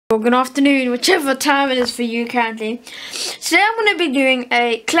Or good afternoon, whichever time it is for you currently. Today I'm going to be doing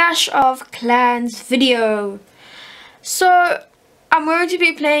a Clash of Clans video. So I'm going to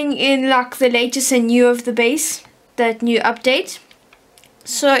be playing in like the latest and new of the base, that new update.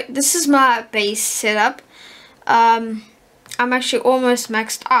 So this is my base setup. I'm actually almost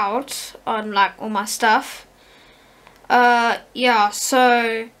maxed out on like all my stuff. Yeah,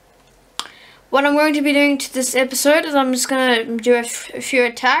 so what I'm going to be doing to this episode is I'm just going to do a few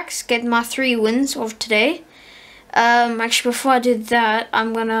attacks, get my 3 wins of today. Actually, before I do that,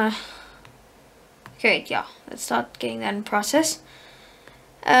 I'm going to... Okay, yeah, let's start getting that in process.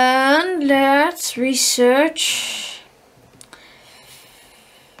 And let's research.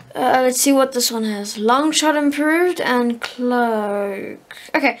 Let's see what this one has. Long shot improved and cloak.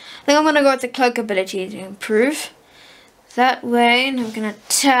 Okay, I think I'm going to go with the cloak ability to improve. That way, and I'm going to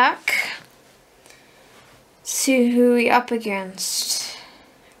attack. See who we up against.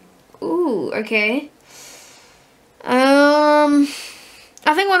 Ooh, okay. I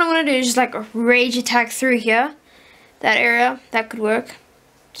think what I'm gonna do is just like a rage attack through here, that area. That could work.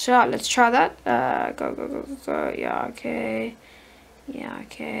 So let's try that. Go. Yeah, okay. Yeah,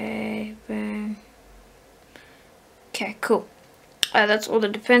 okay. Boom. Okay, cool. That's all the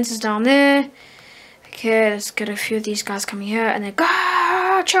defenses down there. Okay, let's get a few of these guys coming here, and then go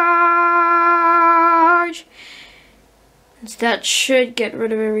charge. That should get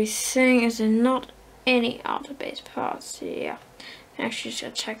rid of everything. Is there not any outer base parts? Yeah. Actually, just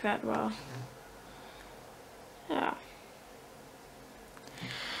gotta check that well. Yeah.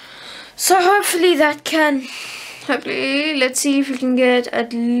 So hopefully that can. Hopefully, let's see if we can get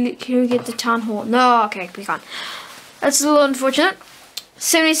can we get the town hall? No, okay, we can't. That's a little unfortunate.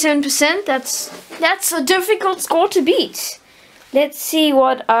 77%. That's a difficult score to beat. Let's see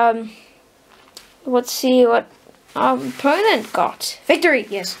what our opponent got. Victory,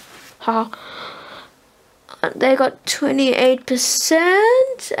 yes. Haha. They got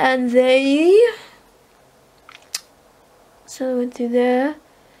 28%, and they went through there.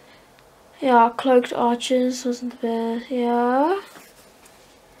 Yeah, cloaked archers wasn't there. Yeah.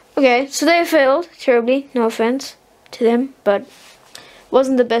 Okay, so they failed terribly. No offense to them, but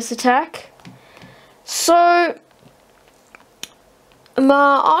wasn't the best attack. So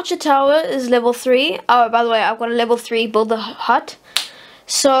my archer tower is level 3. Oh, by the way, I've got a level 3 builder hut.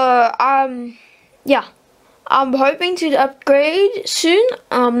 So yeah, I'm hoping to upgrade soon.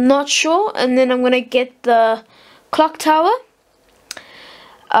 I'm not sure, and then I'm gonna get the clock tower.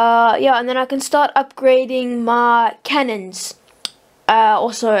 Yeah, and then I can start upgrading my cannons.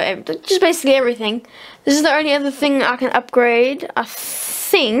 Also, just basically everything. This is the only other thing I can upgrade, I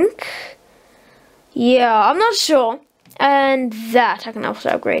think. Yeah, I'm not sure. And that I can also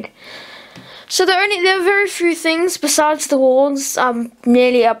upgrade. So there are very few things besides the walls. I'm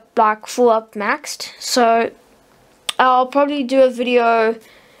nearly up, like full up maxed. So I'll probably do a video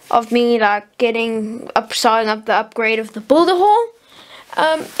of me like starting up the upgrade of the builder hall.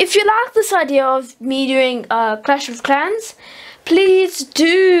 If you like this idea of me doing Clash of Clans, please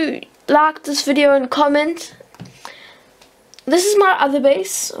do like this video and comment. This is my other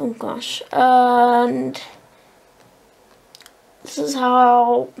base. Oh gosh. And this is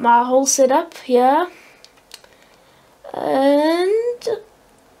how my whole setup here. And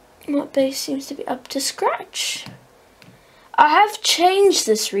my base seems to be up to scratch. I have changed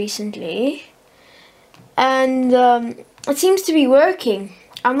this recently, and it seems to be working.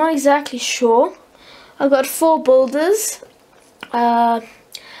 I'm not exactly sure. I've got 4 builders. I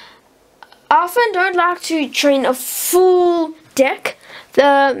often don't like to train a full deck.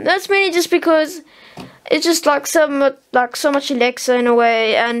 That's mainly just because it's just like so much Alexa in a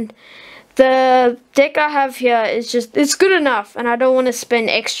way, and the deck I have here is it's good enough, and I don't want to spend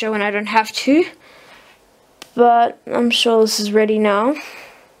extra when I don't have to. But I'm sure this is ready now.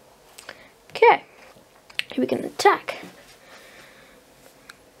 Okay, here we can attack.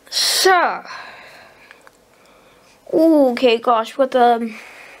 So, okay, gosh, what the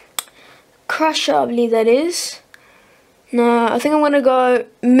Crusher, I believe that is. No, I think I'm gonna go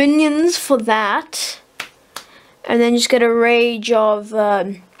minions for that, and then just get a rage of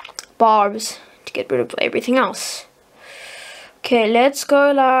barbs to get rid of everything else. Okay, let's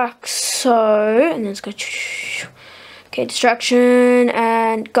go like so, and then let's go. Okay, distraction,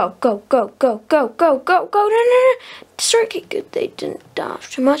 and go. No. Destroy. Okay, good, they didn't die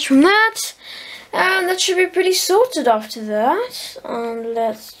too much from that. And that should be pretty sorted after that. And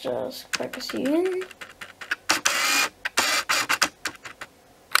let's just focus you in.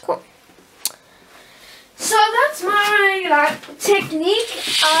 Cool. So that's my technique.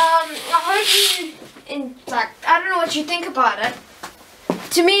 I hope you I don't know what you think about it.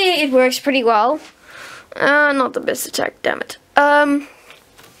 to me it works pretty well. Not the best attack, damn it.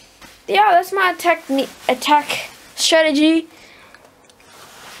 Yeah, that's my attack strategy.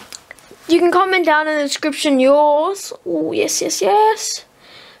 You can comment down in the description yours. Oh, yes, yes, yes.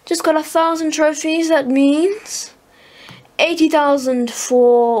 Just got 1,000 trophies. That means 80,000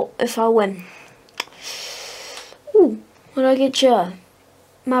 for if I win. Ooh, what do I get here?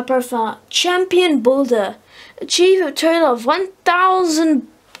 My profile. Champion Builder. Achieve a total of 1,000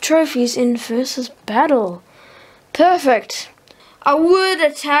 trophies in versus battle. Perfect. I would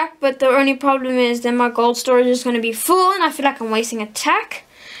attack, but the only problem is then my gold storage is going to be full and I feel like I'm wasting attack.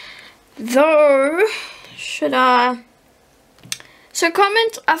 Though, should I? So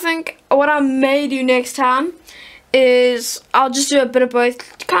comment, I think what I may do next time is I'll just do a bit of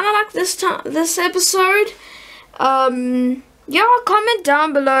both, kind of like this episode. Yeah, comment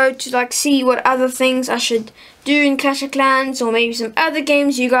down below to like see what other things I should do in Clash of Clans or maybe some other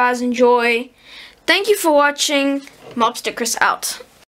games you guys enjoy. Thank you for watching. Mobster Chris out.